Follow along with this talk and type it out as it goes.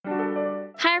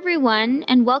everyone,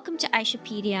 and welcome to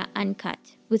Aishapedia Uncut.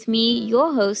 With me,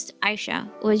 your host, Aisha,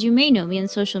 or as you may know me on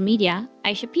social media,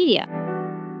 Aishapedia.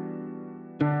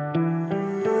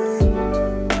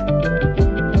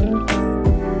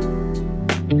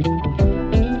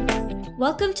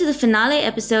 Welcome to the finale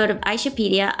episode of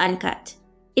Aishapedia Uncut.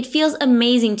 It feels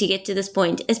amazing to get to this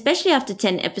point, especially after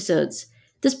 10 episodes.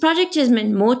 This project has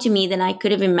meant more to me than I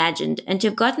could have imagined, and to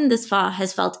have gotten this far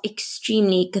has felt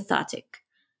extremely cathartic.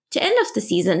 To end off the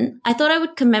season, I thought I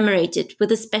would commemorate it with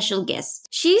a special guest.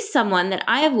 She's someone that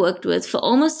I have worked with for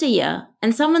almost a year,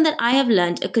 and someone that I have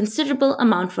learned a considerable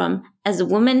amount from as a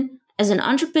woman, as an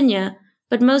entrepreneur,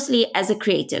 but mostly as a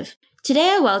creative. Today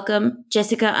I welcome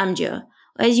Jessica Amjur,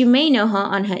 or as you may know her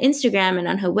on her Instagram and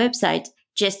on her website,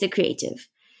 Jess the Creative.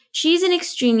 She's an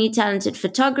extremely talented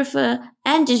photographer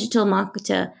and digital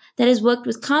marketer that has worked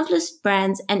with countless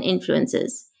brands and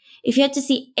influencers. If you had to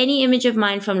see any image of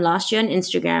mine from last year on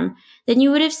Instagram, then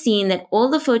you would have seen that all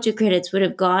the photo credits would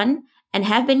have gone and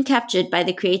have been captured by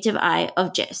the creative eye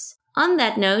of Jess. On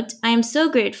that note, I am so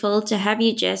grateful to have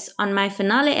you, Jess, on my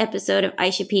finale episode of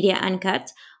Aishapedia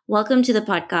Uncut. Welcome to the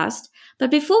podcast. But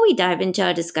before we dive into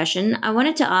our discussion, I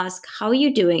wanted to ask, how are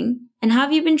you doing? And how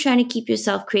have you been trying to keep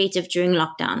yourself creative during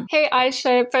lockdown? Hey,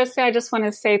 Aisha. Firstly, I just want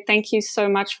to say thank you so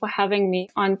much for having me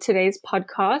on today's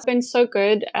podcast. It's been so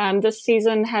good. This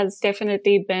season has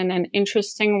definitely been an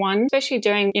interesting one, especially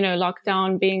during,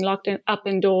 lockdown, being up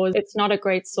indoors. It's not a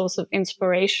great source of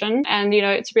inspiration. And,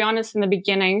 to be honest, in the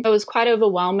beginning, it was quite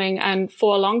overwhelming. And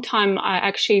for a long time, I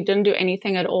actually didn't do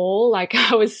anything at all. Like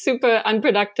I was super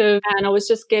unproductive and I was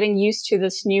just getting used to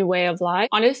this new way of life.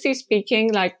 Honestly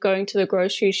speaking, like going to the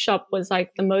grocery shop was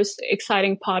like the most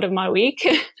exciting part of my week.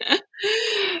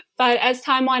 But as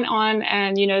time went on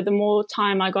and, the more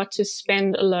time I got to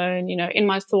spend alone, in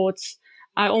my thoughts,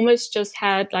 I almost just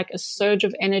had like a surge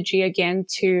of energy again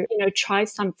to, try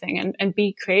something and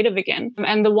be creative again.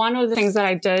 And one of the things that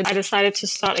I did, I decided to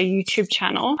start a YouTube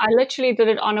channel. I literally did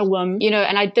it on a whim,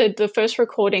 and I did the first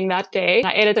recording that day.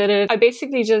 I edited it. I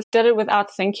basically just did it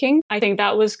without thinking. I think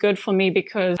that was good for me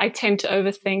because I tend to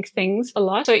overthink things a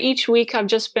lot. So each week I've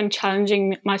just been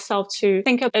challenging myself to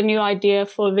think of a new idea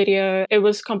for a video. It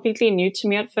was completely new to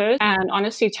me at first and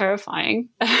honestly terrifying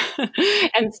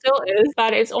and still is,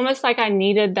 but it's almost like I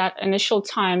needed that initial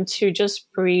time to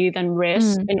just breathe and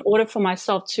rest in order for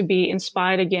myself to be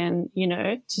inspired again,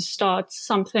 to start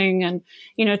something and,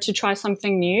 to try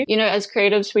something new. As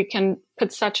creatives, we can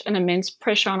put such an immense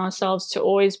pressure on ourselves to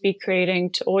always be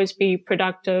creating, to always be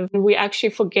productive. And we actually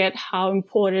forget how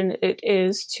important it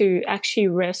is to actually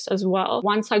rest as well.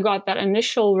 Once I got that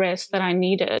initial rest that I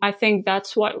needed, I think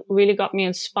that's what really got me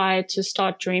inspired to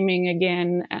start dreaming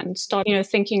again and start,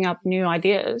 thinking up new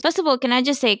ideas. First of all, can I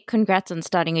just say congrats on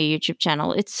starting a YouTube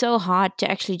channel? It's so hard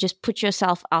to actually just put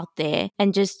yourself out there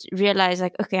and just realize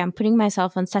like, okay, I'm putting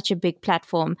myself on such a big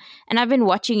platform. And I've been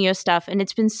watching your stuff and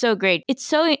it's been so great. It's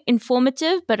so informative,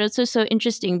 but also so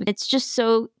interesting. It's just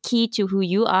so key to who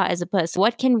you are as a person.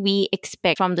 What can we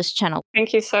expect from this channel?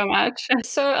 Thank you so much.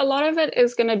 So a lot of it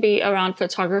is going to be around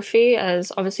photography,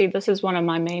 as obviously this is one of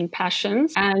my main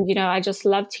passions. And, I just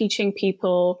love teaching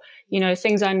people,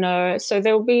 things I know. So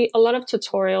there will be a lot of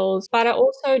tutorials, but I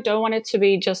also don't want it to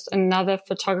be just another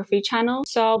photography channel.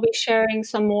 So I'll be sharing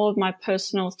some more of my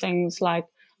personal things like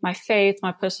my faith,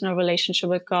 my personal relationship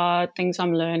with God, things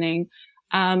I'm learning.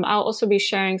 I'll also be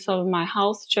sharing some of my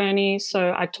health journey.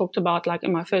 So I talked about like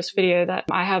in my first video that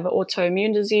I have an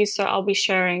autoimmune disease. So I'll be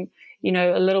sharing,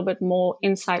 a little bit more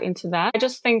insight into that. I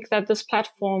just think that this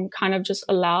platform kind of just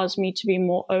allows me to be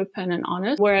more open and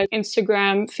honest, whereas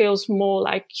Instagram feels more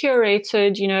like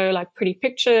curated, like pretty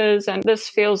pictures. And this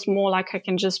feels more like I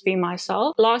can just be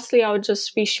myself. Lastly, I would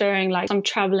just be sharing like some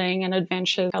traveling and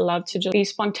adventures. I love to just be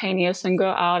spontaneous and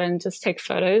go out and just take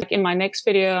photos. Like in my next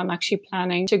video, I'm actually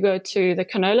planning to go to the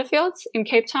canola fields in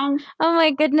Cape Town. Oh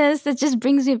my goodness, that just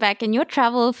brings me back. And your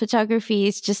travel photography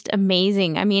is just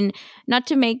amazing. I mean, not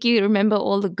to make you remember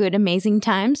all the good, amazing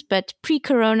times, but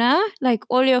pre-corona, like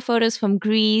all your photos from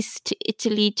Greece to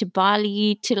Italy to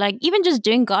Bali to like even just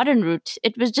doing garden route,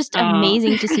 it was just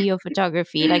amazing to see your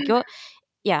photography. Like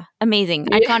yeah, amazing.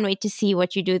 I can't wait to see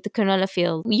what you do at the canola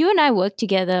field. You and I worked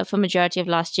together for majority of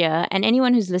last year, and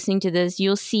anyone who's listening to this,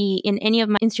 you'll see in any of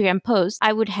my Instagram posts,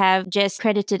 I would have Jess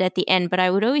credited at the end, but I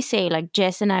would always say like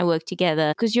Jess and I work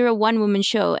together because you're a one-woman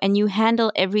show and you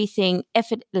handle everything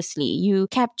effortlessly. You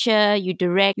capture, you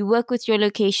direct, you work with your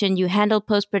location, you handle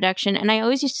post-production. And I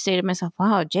always used to say to myself,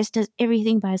 wow, Jess does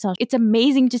everything by herself. It's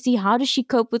amazing to see how does she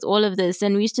cope with all of this.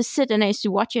 And we used to sit and I used to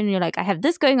watch you and you're like, I have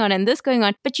this going on and this going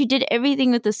on, but you did everything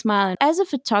starting with the smile. As a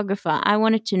photographer, I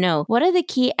wanted to know, what are the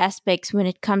key aspects when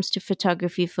it comes to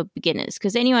photography for beginners?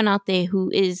 Because anyone out there who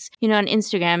is, on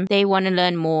Instagram, they want to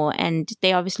learn more and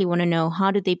they obviously want to know, how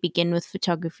do they begin with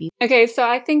photography? Okay, so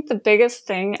I think the biggest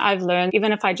thing I've learned,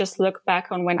 even if I just look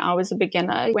back on when I was a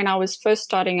beginner, when I was first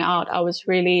starting out, I was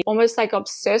really almost like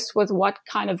obsessed with what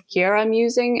kind of gear I'm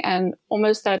using, and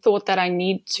almost that thought that I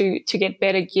need to get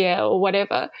better gear or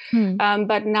whatever.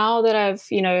 But now that I've,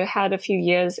 had a few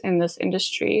years in this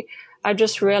industry, I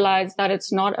just realized that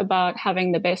it's not about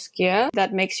having the best gear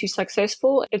that makes you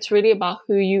successful. It's really about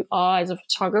who you are as a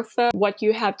photographer, what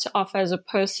you have to offer as a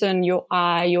person, your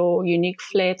eye, your unique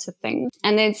flair to things.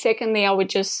 And then secondly, I would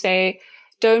just say,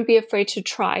 don't be afraid to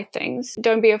try things.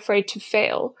 Don't be afraid to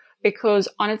fail. Because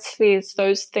honestly, it's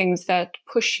those things that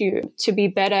push you to be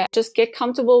better. Just get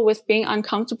comfortable with being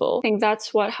uncomfortable. I think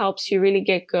that's what helps you really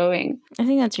get going. I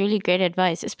think that's really great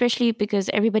advice, especially because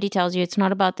everybody tells you it's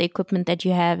not about the equipment that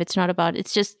you have.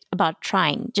 It's just about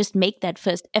trying. Just make that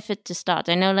first effort to start.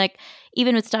 I know, like,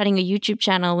 even with starting a YouTube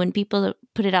channel, when people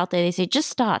put it out there, they say, just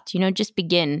start, just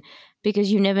begin,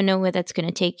 because you never know where that's going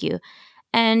to take you.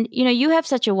 And, you have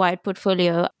such a wide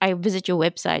portfolio. I visit your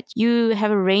website. You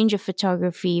have a range of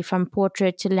photography, from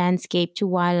portrait to landscape to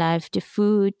wildlife to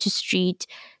food to street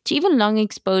to even long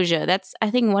exposure. That's,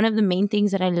 I think, one of the main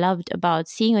things that I loved about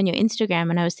seeing on your Instagram.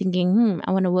 And I was thinking,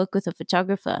 I want to work with a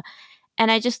photographer. And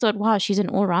I just thought, wow, she's an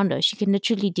all-rounder. She can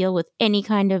literally deal with any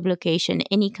kind of location,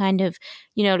 any kind of,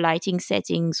 lighting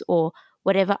settings or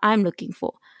whatever I'm looking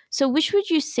for. So which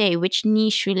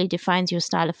niche really defines your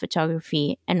style of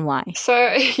photography and why? So,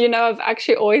 I've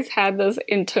actually always had this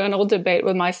internal debate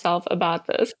with myself about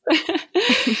this.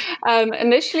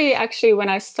 Initially, actually, when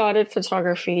I started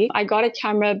photography, I got a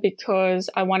camera because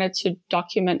I wanted to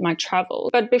document my travel.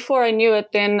 But before I knew it,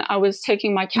 then I was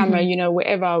taking my camera,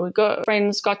 wherever I would go.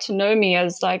 Friends got to know me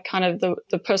as like kind of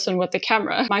the person with the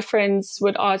camera. My friends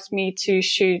would ask me to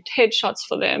shoot headshots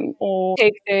for them or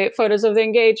take their photos of the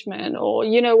engagement or,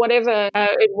 whatever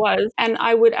it was. And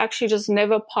I would actually just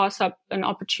never pass up an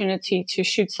opportunity to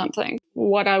shoot something.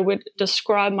 What I would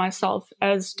describe myself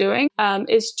as doing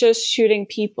is just shooting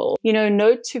people.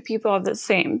 No two people are the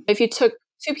same. If you took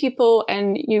two people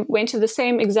and you went to the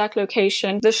same exact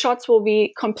location, the shots will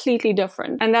be completely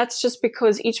different. And that's just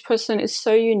because each person is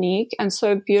so unique and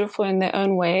so beautiful in their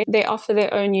own way. They offer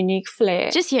their own unique flair.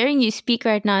 Just hearing you speak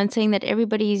right now and saying that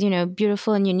everybody is,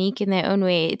 beautiful and unique in their own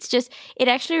way, it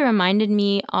actually reminded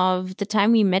me of the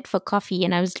time we met for coffee.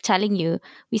 And I was telling you,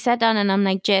 we sat down and I'm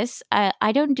like, Jess,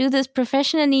 I don't do this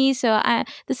professionally. So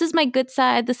this is my good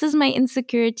side. This is my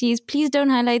insecurities. Please don't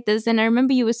highlight this. And I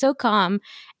remember you were so calm.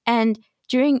 And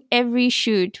during every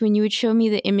shoot, when you would show me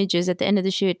the images at the end of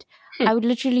the shoot, I would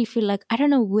literally feel like, I don't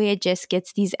know where Jess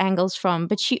gets these angles from,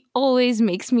 but she always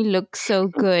makes me look so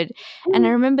good. And I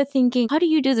remember thinking, how do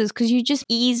you do this? Because you just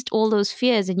eased all those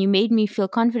fears and you made me feel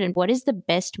confident. What is the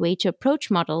best way to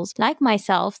approach models like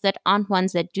myself that aren't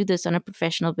ones that do this on a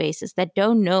professional basis, that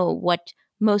don't know what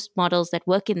most models that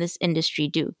work in this industry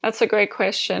do? That's a great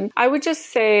question. I would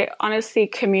just say, honestly,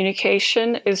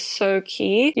 communication is so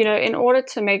key. In order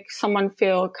to make someone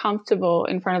feel comfortable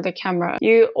in front of the camera,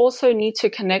 you also need to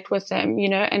connect with them,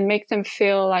 and make them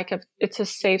feel like it's a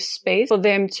safe space for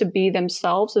them to be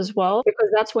themselves as well, because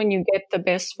that's when you get the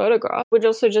best photograph. I would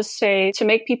also just say to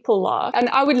make people laugh. And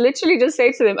I would literally just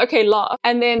say to them, okay, laugh.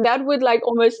 And then that would like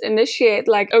almost initiate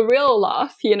like a real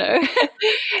laugh,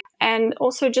 And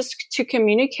also just to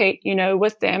communicate,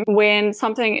 with them when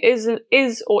something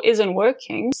is or isn't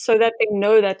working, so that they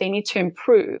know that they need to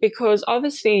improve. Because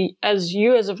obviously, as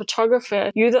a photographer,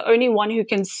 you're the only one who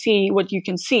can see what you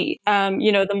can see.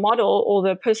 The model or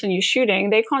the person you're shooting,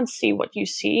 they can't see what you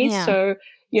see. Yeah. So,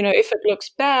 if it looks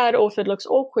bad or if it looks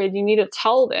awkward, you need to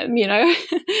tell them,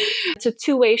 It's a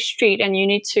two-way street and you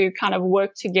need to kind of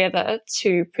work together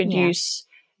to produce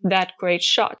that great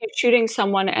shot. You're shooting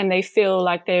someone and they feel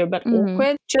like they're a bit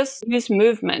awkward, just use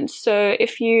movement. So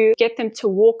if you get them to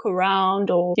walk around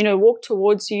or, walk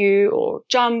towards you or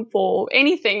jump or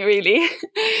anything really,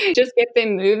 just get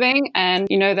them moving and,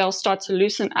 they'll start to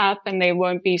loosen up and they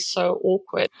won't be so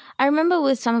awkward. I remember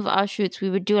with some of our shoots,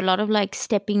 we would do a lot of like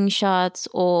stepping shots,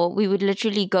 or we would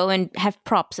literally go and have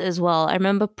props as well. I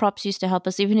remember props used to help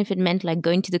us, even if it meant like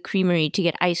going to the creamery to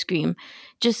get ice cream,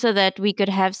 just so that we could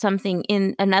have something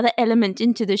in another element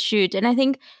into the shoot. And I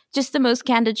think just the most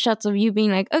candid shots of you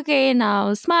being like, okay,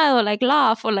 now smile or like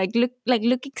laugh or like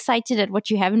look excited at what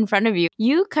you have in front of you.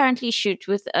 You currently shoot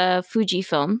with a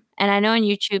Fujifilm. And I know on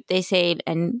YouTube they say,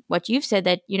 and what you've said,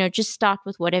 that, just start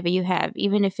with whatever you have,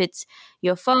 even if it's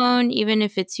your phone, even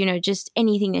if it's, just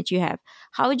anything that you have.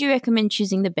 How would you recommend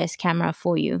choosing the best camera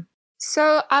for you?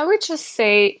 So I would just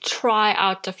say try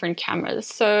out different cameras.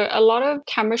 So a lot of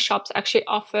camera shops actually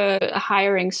offer a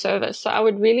hiring service. So I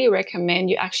would really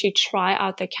recommend you actually try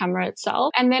out the camera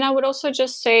itself. And then I would also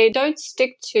just say don't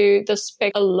stick to the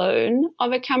spec alone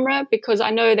of a camera, because I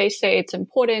know they say it's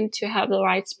important to have the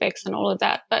right specs and all of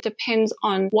that, but it depends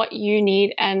on what you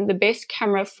need and the best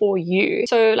camera for you.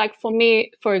 So like for me,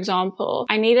 for example,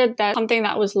 I needed something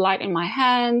that was light in my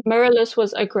hand. Mirrorless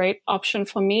was a great option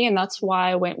for me, and that's why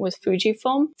I went with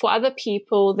Fujifilm. For other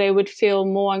people, they would feel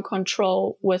more in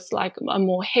control with like a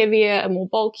more heavier, a more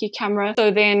bulky camera.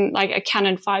 So then like a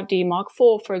Canon 5D Mark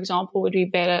IV, for example, would be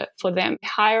better for them.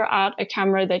 Hire out a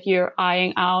camera that you're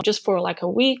eyeing out just for like a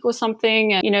week or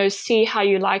something and, see how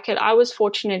you like it. I was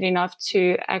fortunate enough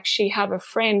to actually have a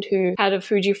friend who had a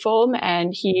Fujifilm,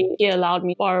 and he allowed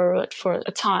me to borrow it for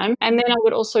a time. And then I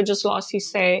would also just lastly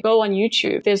say, go on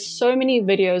YouTube. There's so many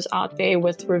videos out there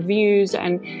with reviews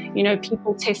and,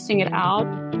 people testing it out.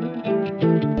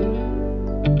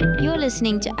 You're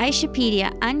listening to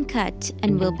Aishapedia Uncut,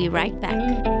 and we'll be right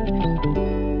back.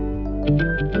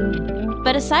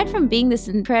 But aside from being this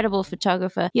incredible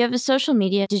photographer, you have a social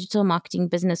media digital marketing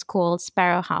business called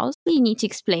Sparrow House. You need to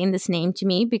explain this name to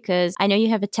me because I know you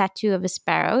have a tattoo of a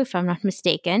sparrow, if I'm not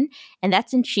mistaken, and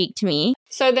that's intrigued me.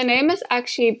 So the name is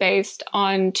actually based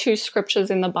on 2 scriptures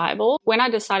in the Bible. When I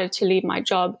decided to leave my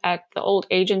job at the old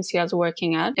agency I was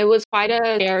working at, it was quite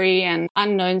a scary and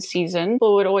unknown season.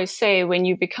 People would always say when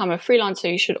you become a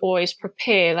freelancer, you should always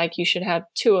prepare, like you should have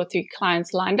 2 or 3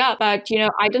 clients lined up. But,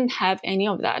 I didn't have any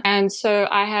of that. And so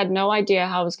I had no idea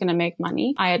how I was going to make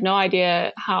money. I had no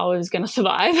idea how I was going to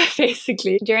survive,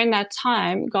 basically. During that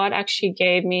time, God actually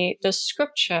gave me the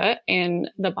scripture in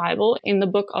the Bible, in the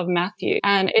book of Matthew.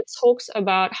 And it talks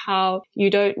about how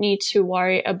you don't need to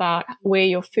worry about where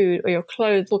your food or your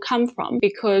clothes will come from,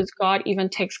 because God even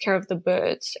takes care of the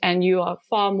birds and you are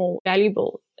far more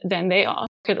valuable than they are.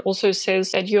 It also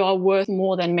says that you are worth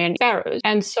more than many sparrows.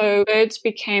 And so birds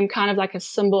became kind of like a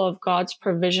symbol of God's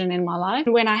provision in my life.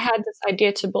 When I had this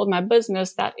idea to build my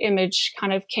business, that image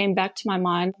kind of came back to my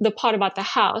mind. The part about the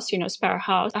house, Sparrow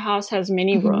House, the house has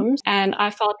many rooms, and I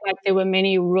felt like there were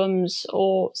many rooms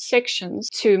or sections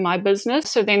to my business.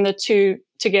 So then the 2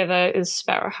 together is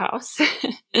Sparrow House.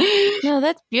 No,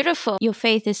 that's beautiful. Your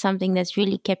faith is something that's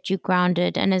really kept you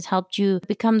grounded and has helped you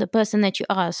become the person that you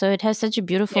are. So it has such a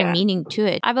beautiful meaning to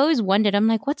it. I've always wondered, I'm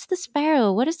like, what's the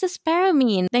sparrow? What does the sparrow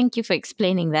mean? Thank you for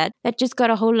explaining that. That just got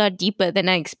a whole lot deeper than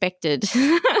I expected.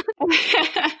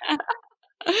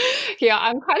 Yeah,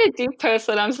 I'm quite a deep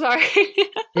person. I'm sorry.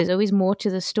 There's always more to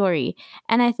the story.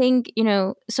 And I think,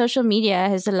 social media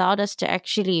has allowed us to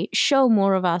actually show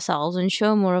more of ourselves and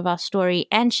show more of our story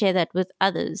and share that with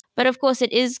others. But of course,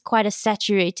 it is quite a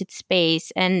saturated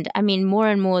space. And I mean, more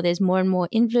and more, there's more and more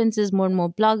influencers, more and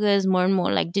more bloggers, more and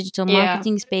more like digital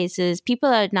marketing spaces. People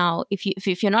are now,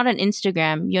 if you're not on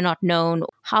Instagram, you're not known.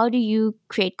 How do you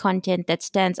create content that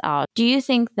stands out? Do you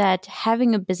think that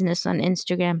having a business on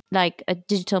Instagram, like a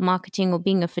digital marketing or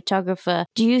being a photographer,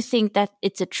 do you think that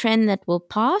it's a trend that will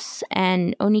pass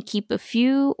and only keep a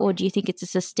few, or do you think it's a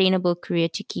sustainable career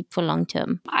to keep for long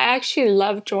term? I actually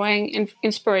love drawing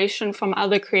inspiration from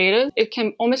other creators. It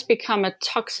can almost become a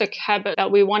toxic habit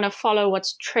that we want to follow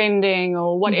what's trending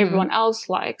or what everyone else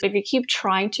likes. If you keep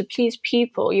trying to please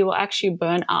people, you will actually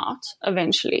burn out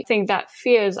eventually. I think that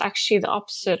fear is actually the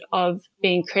opposite of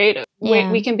being creative.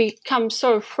 Yeah. We can become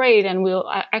so afraid and we'll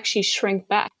actually shrink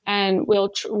back and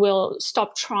we'll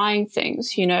stop trying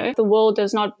things, The world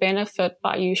does not benefit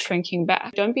by you shrinking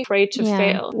back. Don't be afraid to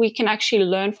fail. We can actually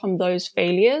learn from those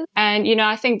failures. And,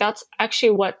 I think that's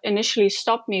actually what initially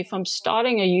stopped me from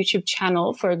starting a YouTube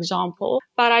channel, for example.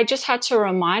 But I just had to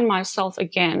remind myself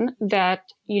again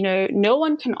that no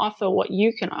one can offer what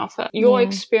you can offer. Your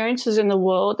experiences in the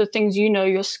world, the things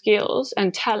your skills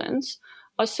and talents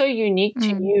are so unique to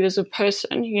you as a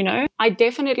person, I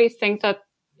definitely think that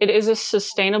it is a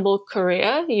sustainable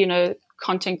career,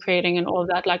 content creating and all of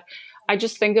that. Like, I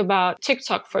just think about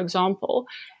TikTok, for example.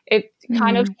 It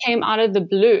kind of came out of the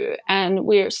blue and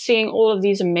we're seeing all of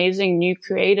these amazing new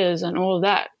creators and all of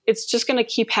that. It's just going to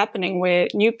keep happening where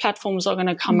new platforms are going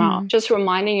to come out. Just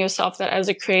reminding yourself that as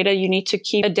a creator, you need to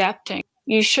keep adapting.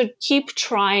 You should keep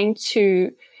trying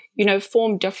to,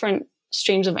 form different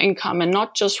streams of income and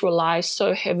not just rely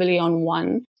so heavily on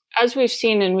one. As we've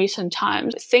seen in recent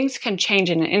times, things can change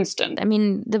in an instant. I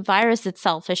mean, the virus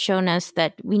itself has shown us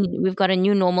that we've got a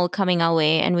new normal coming our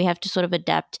way and we have to sort of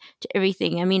adapt to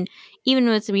everything. I mean, even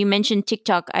with, we mentioned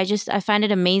TikTok, I find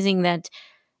it amazing that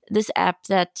this app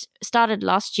that started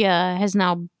last year has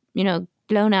now,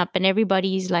 blown up and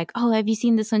everybody's like, oh, have you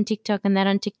seen this on TikTok and that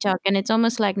on TikTok? And it's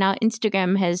almost like now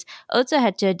Instagram has also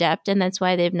had to adapt, and that's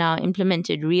why they've now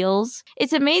implemented Reels.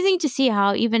 It's amazing to see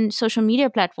how even social media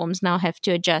platforms now have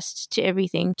to adjust to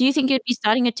everything. Do you think you'd be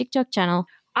starting a TikTok channel?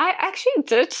 I actually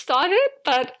did start it,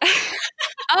 but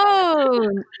oh,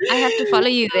 I have to follow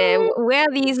you there. Where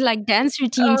are these like dance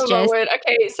routines, Jess?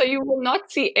 Okay, so you will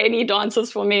not see any dances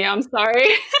for me. I'm sorry.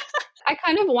 I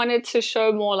kind of wanted to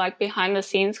show more like behind the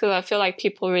scenes because I feel like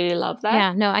people really love that.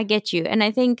 Yeah, no, I get you. And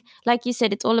I think, like you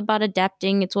said, it's all about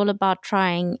adapting. It's all about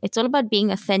trying. It's all about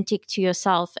being authentic to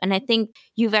yourself. And I think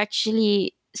you've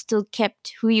actually still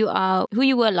kept who you are. Who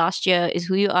you were last year is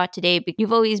who you are today, but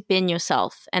you've always been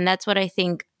yourself. And that's what I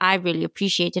think I really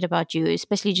appreciated about you,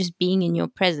 especially just being in your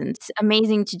presence. It's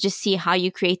amazing to just see how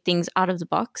you create things out of the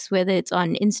box, whether it's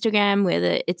on Instagram,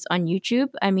 whether it's on YouTube.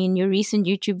 I mean, your recent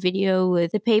YouTube video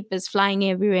with the papers flying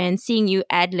everywhere and seeing you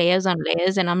add layers on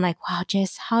layers. And I'm like, wow,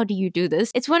 Jess, how do you do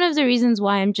this? It's one of the reasons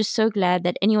why I'm just so glad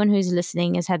that anyone who's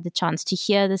listening has had the chance to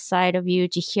hear the side of you,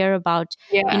 to hear about,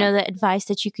 the advice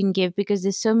that you can give, because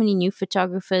there's so many new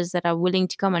photographers that are willing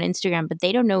to come on Instagram, but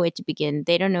they don't know where to begin.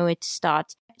 They don't know where to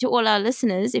start. To all our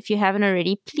listeners, if you haven't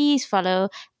already, please follow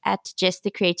at Jess the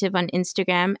Creative on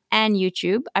Instagram and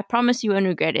YouTube. I promise you won't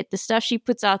regret it. The stuff she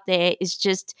puts out there is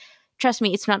just, trust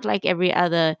me, it's not like every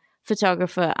other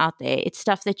photographer out there. It's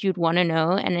stuff that you'd want to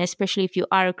know. And especially if you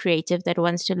are a creative that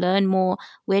wants to learn more,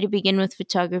 where to begin with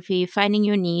photography, finding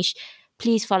your niche,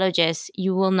 please follow Jess.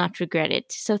 You will not regret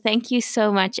it. So thank you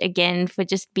so much again for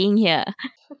just being here.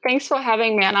 Thanks for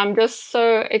having me. And I'm just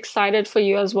so excited for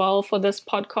you as well for this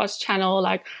podcast channel.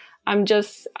 Like, I'm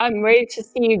ready to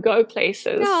see you go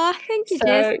places. Oh, thank you,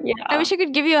 Jess. Yeah. I wish I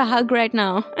could give you a hug right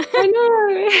now. I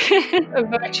know. A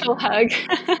virtual hug.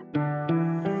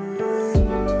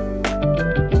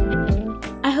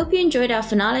 I hope you enjoyed our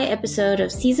finale episode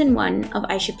of Season 1 of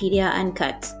Aishapedia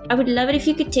Uncut. I would love it if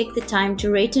you could take the time to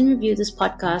rate and review this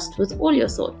podcast with all your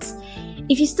thoughts.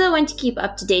 If you still want to keep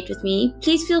up to date with me,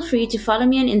 please feel free to follow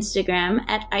me on Instagram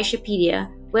at Aishapedia,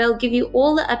 where I'll give you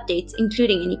all the updates,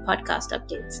 including any podcast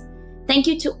updates. Thank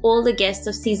you to all the guests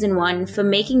of Season 1 for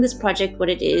making this project what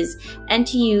it is, and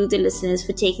to you, the listeners,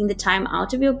 for taking the time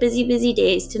out of your busy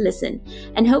days to listen.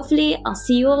 And hopefully, I'll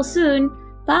see you all soon.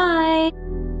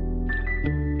 Bye!